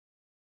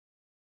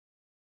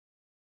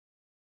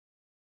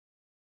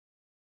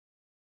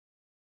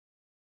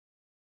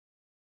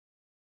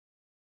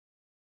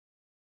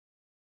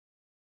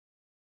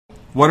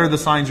What are the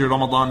signs your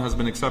Ramadan has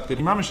been accepted?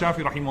 Imam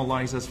Shafi rahimahullah,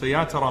 he says,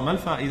 فَيَا تَرَى مَا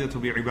الْفَائِدَةُ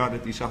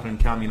بِعِبَادَةِ شَهْرٍ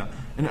كَامِلًا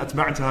إِنْ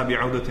أَتْبَعْتَهَا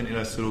بِعَوْدَةٍ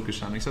إِلَى السُّلُوكِ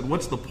الشَّامِ. He said,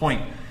 what's the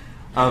point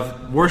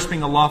of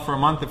worshipping Allah for a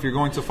month if you're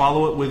going to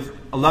follow it with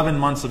 11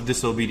 months of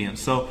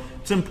disobedience? So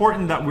it's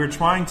important that we're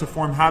trying to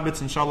form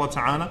habits, inshallah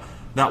ta'ala,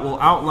 that will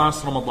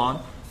outlast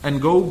Ramadan and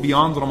go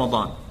beyond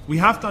Ramadan. We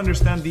have to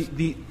understand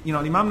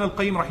Imam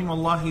al-Qayyim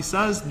rahimahullah, he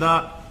says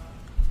that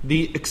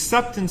the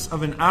acceptance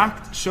of an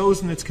act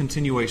shows in its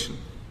continuation.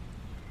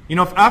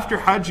 If after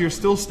Hajj you're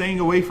still staying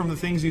away from the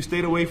things you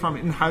stayed away from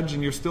in Hajj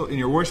and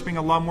you're worshipping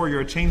Allah more,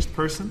 you're a changed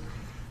person,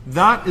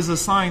 that is a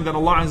sign that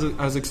Allah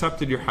has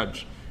accepted your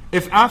Hajj.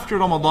 If after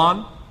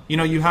Ramadan,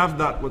 you have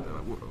that, what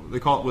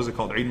is it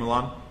called? Eid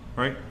Milan,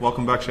 right?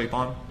 Welcome back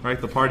Shaitan,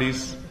 right? The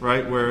parties,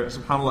 right? Where,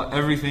 subhanAllah,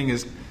 everything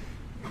is,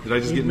 did I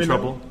just get in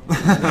trouble?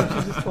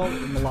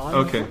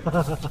 Okay.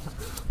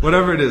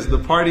 Whatever it is, the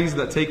parties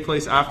that take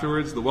place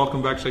afterwards, the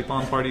Welcome Back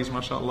Shaitan parties,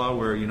 mashallah,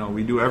 where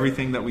we do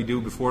everything that we do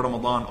before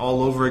Ramadan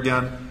all over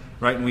again,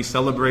 right? And we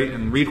celebrate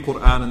and read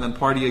Quran and then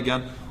party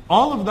again.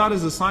 All of that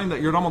is a sign that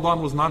your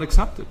Ramadan was not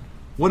accepted.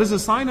 What is a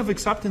sign of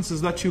acceptance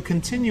is that you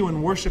continue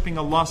in worshipping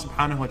Allah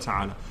subhanahu wa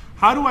ta'ala.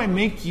 How do I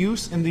make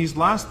use in these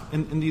last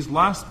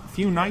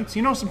few nights?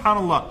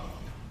 Subhanallah,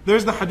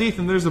 there's the hadith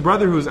and there's the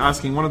brother who is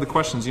asking one of the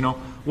questions,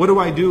 what do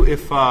I do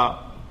if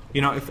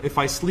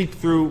I sleep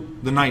through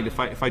the night,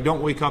 if I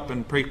don't wake up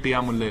and pray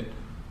Qiyamul Layl?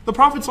 The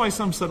Prophet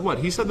ﷺ said what?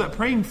 He said that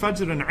praying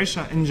Fajr and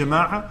Isha in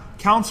Jama'ah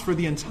counts for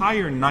the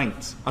entire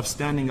night of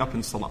standing up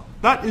in Salah.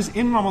 That is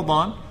in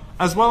Ramadan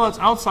as well as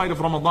outside of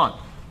Ramadan.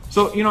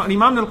 So,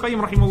 Imam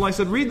al-Qayyim rahimahullah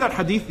said, read that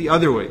hadith the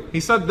other way. He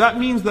said that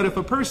means that if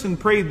a person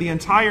prayed the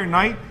entire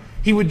night,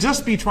 he would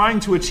just be trying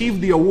to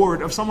achieve the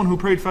award of someone who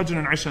prayed Fajr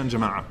and Isha in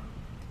Jama'ah.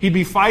 He'd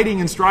be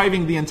fighting and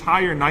striving the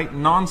entire night,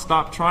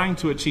 non-stop, trying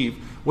to achieve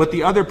what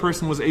the other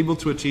person was able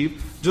to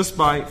achieve just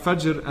by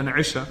Fajr and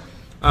Isha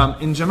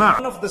in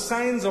Jama'ah. One of the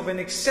signs of an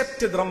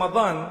accepted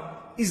Ramadan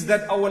is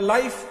that our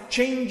life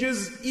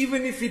changes,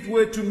 even if it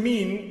were to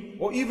mean,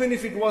 or even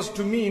if it was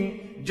to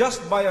mean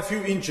just by a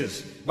few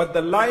inches. But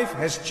the life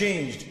has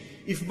changed.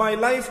 If my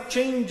life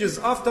changes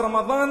after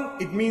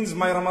Ramadan, it means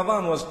my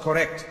Ramadan was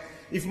correct.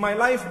 If my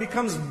life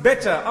becomes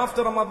better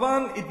after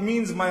Ramadan, it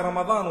means my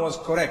Ramadan was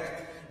correct.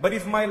 But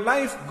if my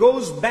life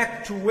goes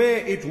back to where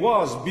it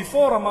was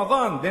before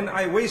Ramadan, then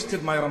I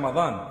wasted my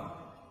Ramadan.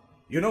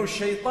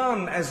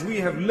 Shaitan, as we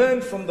have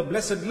learned from the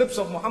blessed lips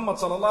of Muhammad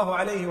sallallahu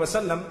alayhi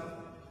wasallam,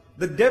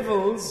 the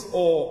devils,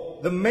 or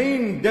the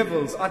main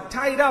devils, are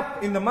tied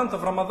up in the month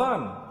of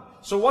Ramadan.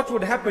 So what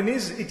would happen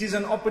is, it is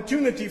an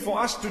opportunity for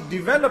us to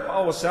develop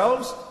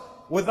ourselves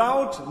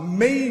without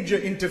major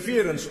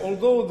interference,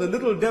 although the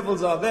little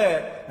devils are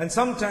there, and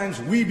sometimes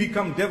we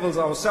become devils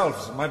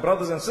ourselves. My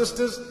brothers and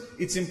sisters,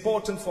 it's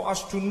important for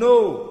us to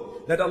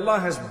know that Allah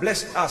has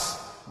blessed us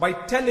by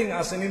telling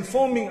us and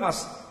informing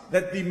us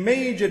that the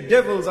major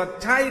devils are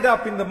tied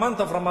up in the month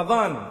of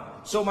Ramadan.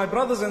 So my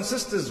brothers and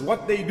sisters,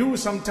 what they do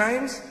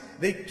sometimes,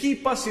 they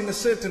keep us in a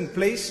certain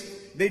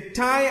place, they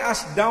tie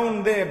us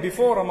down there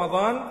before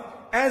Ramadan.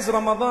 As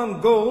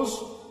Ramadan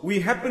goes, we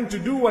happen to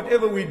do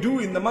whatever we do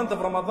in the month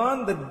of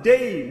Ramadan. The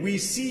day we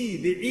see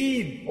the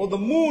Eid or the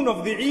moon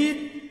of the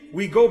Eid,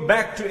 we go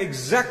back to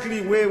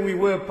exactly where we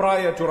were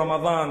prior to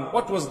Ramadan.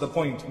 What was the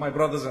point, my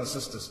brothers and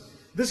sisters?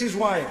 This is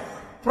why,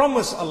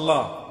 promise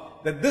Allah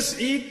that this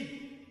Eid,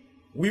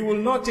 we will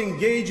not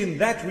engage in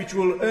that which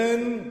will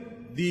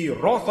earn the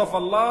wrath of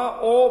Allah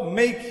or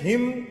make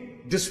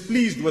Him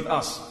displeased with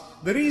us.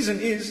 The reason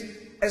is,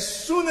 as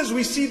soon as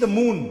we see the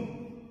moon,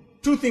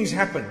 two things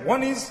happen.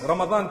 One is,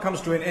 Ramadan comes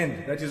to an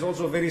end. That is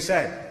also very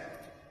sad.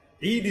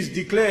 Eid is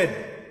declared.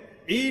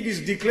 Eid is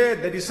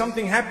declared. That is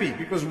something happy,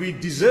 because we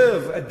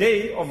deserve a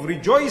day of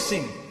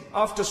rejoicing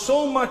after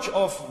so much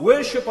of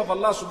worship of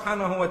Allah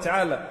subhanahu wa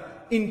ta'ala,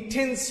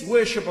 intense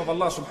worship of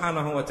Allah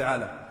subhanahu wa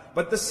ta'ala.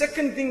 But the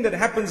second thing that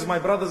happens, my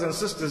brothers and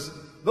sisters,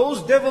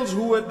 those devils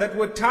that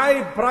were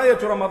tied prior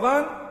to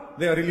Ramadan,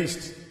 they are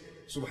released.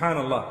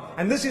 Subhanallah.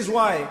 And this is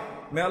why,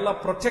 may Allah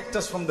protect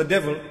us from the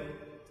devil.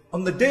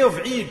 On the day of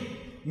Eid,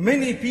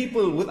 many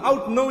people,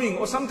 without knowing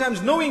or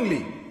sometimes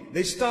knowingly,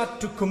 they start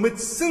to commit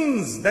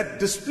sins that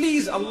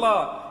displease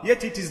Allah.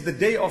 Yet it is the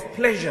day of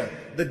pleasure,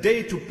 the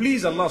day to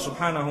please Allah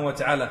subhanahu wa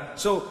ta'ala.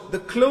 So the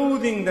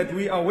clothing that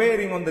we are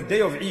wearing on the day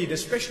of Eid,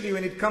 especially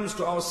when it comes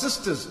to our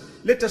sisters,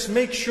 let us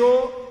make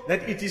sure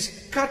that it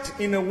is cut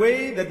in a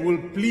way that will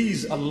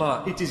please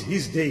Allah. It is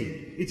His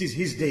day. It is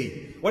His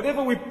day.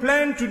 Whatever we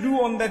plan to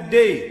do on that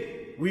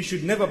day, we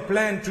should never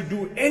plan to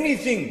do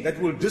anything that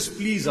will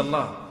displease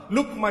Allah.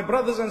 Look, my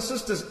brothers and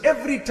sisters,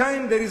 every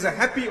time there is a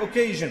happy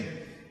occasion,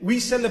 we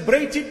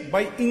celebrate it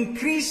by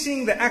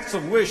increasing the acts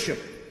of worship.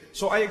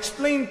 So I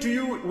explained to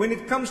you, when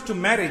it comes to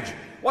marriage,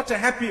 what a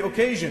happy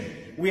occasion.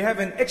 We have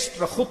an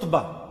extra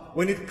khutbah.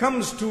 When it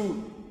comes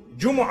to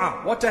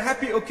Jumu'ah, what a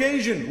happy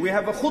occasion. We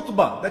have a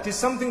khutbah. That is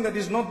something that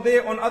is not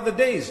there on other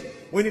days.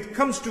 When it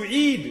comes to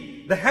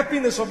Eid, The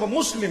happiness of a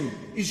Muslim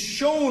is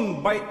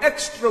shown by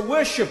extra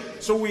worship.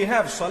 So we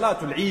have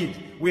Salatul Eid.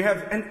 We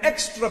have an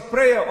extra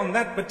prayer on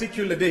that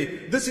particular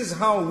day. This is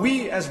how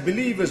we as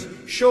believers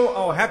show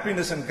our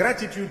happiness and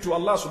gratitude to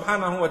Allah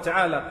subhanahu wa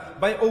ta'ala,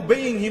 by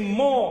obeying Him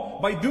more,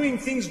 by doing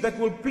things that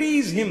will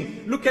please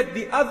Him. Look at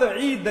the other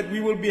Eid that we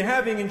will be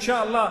having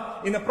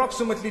inshallah in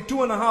approximately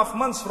 2.5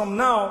 months from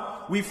now.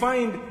 We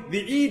find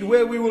the Eid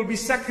where we will be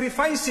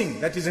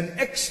sacrificing. That is an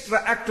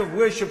extra act of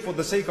worship for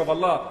the sake of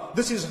Allah.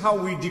 This is how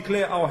we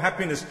declare our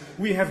happiness.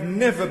 We have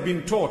never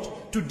been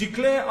taught to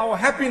declare our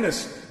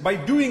happiness by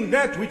doing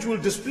that which will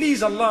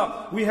displease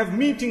Allah. We have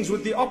meetings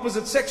with the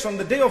opposite sex on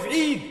the day of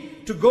Eid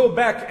to go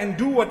back and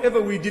do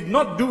whatever we did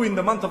not do in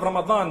the month of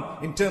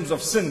Ramadan in terms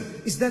of sin.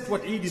 Is that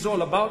what Eid is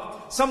all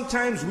about?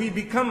 Sometimes we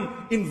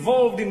become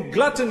involved in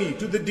gluttony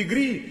to the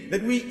degree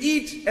that we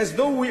eat as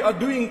though we are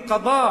doing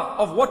qada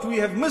of what we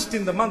have missed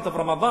in the month of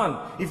Ramadan.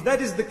 If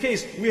that is the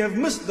case, we have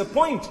missed the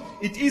point.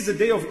 It is a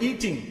day of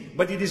eating,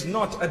 but it is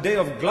not a day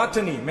of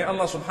gluttony. May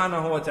Allah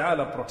subhanahu wa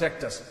ta'ala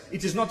protect us.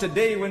 It is not a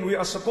day when we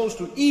are supposed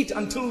to eat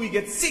until we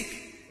get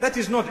sick. That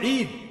is not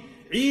Eid.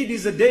 Eid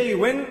is a day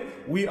when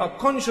we are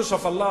conscious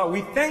of Allah.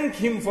 We thank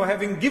Him for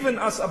having given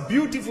us a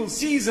beautiful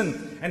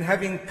season and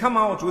having come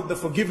out with the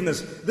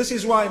forgiveness. This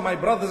is why, my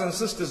brothers and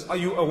sisters, are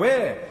you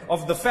aware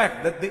of the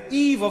fact that the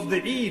eve of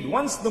the Eid,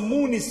 once the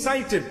moon is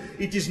sighted,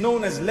 it is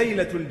known as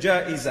Laylatul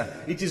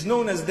Ja'iza. It is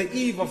known as the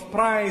eve of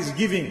prize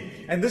giving.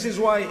 And this is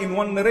why in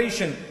one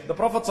narration, the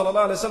Prophet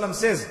ﷺ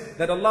says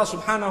that Allah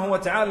subhanahu wa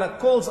ta'ala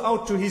calls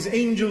out to His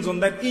angels on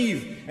that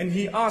eve and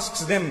He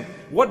asks them,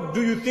 what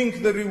do you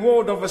think the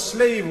reward of a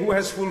slave who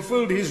has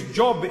fulfilled his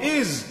job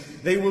is?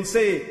 They will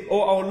say,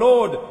 oh our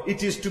Lord,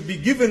 it is to be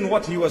given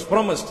what he was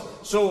promised.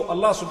 So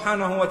Allah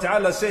subhanahu wa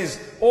ta'ala says,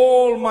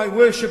 all my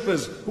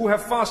worshippers who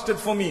have fasted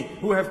for me,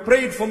 who have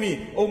prayed for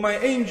me, oh my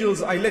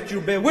angels, I let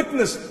you bear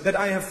witness that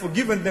I have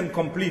forgiven them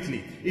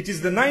completely. It is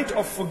the night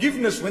of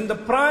forgiveness when the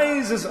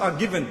prizes are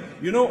given.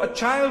 You know, a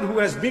child who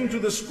has been to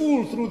the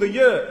school through the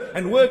year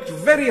and worked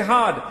very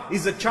hard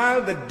is a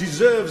child that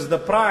deserves the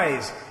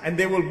prize. And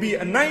there will be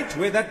a night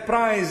where that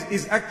prize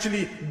is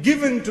actually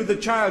given to the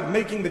child,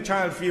 making the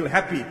child feel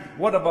happy.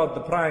 What about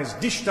the prize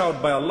dished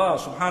out by Allah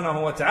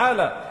subhanahu wa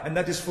ta'ala? And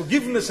that is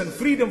forgiveness and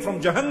freedom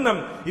from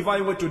Jahannam. If I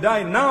were to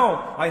die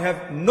now, I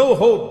have no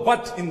hope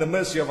but in the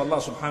mercy of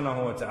Allah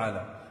subhanahu wa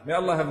ta'ala. May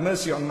Allah have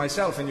mercy on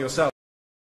myself and yourself.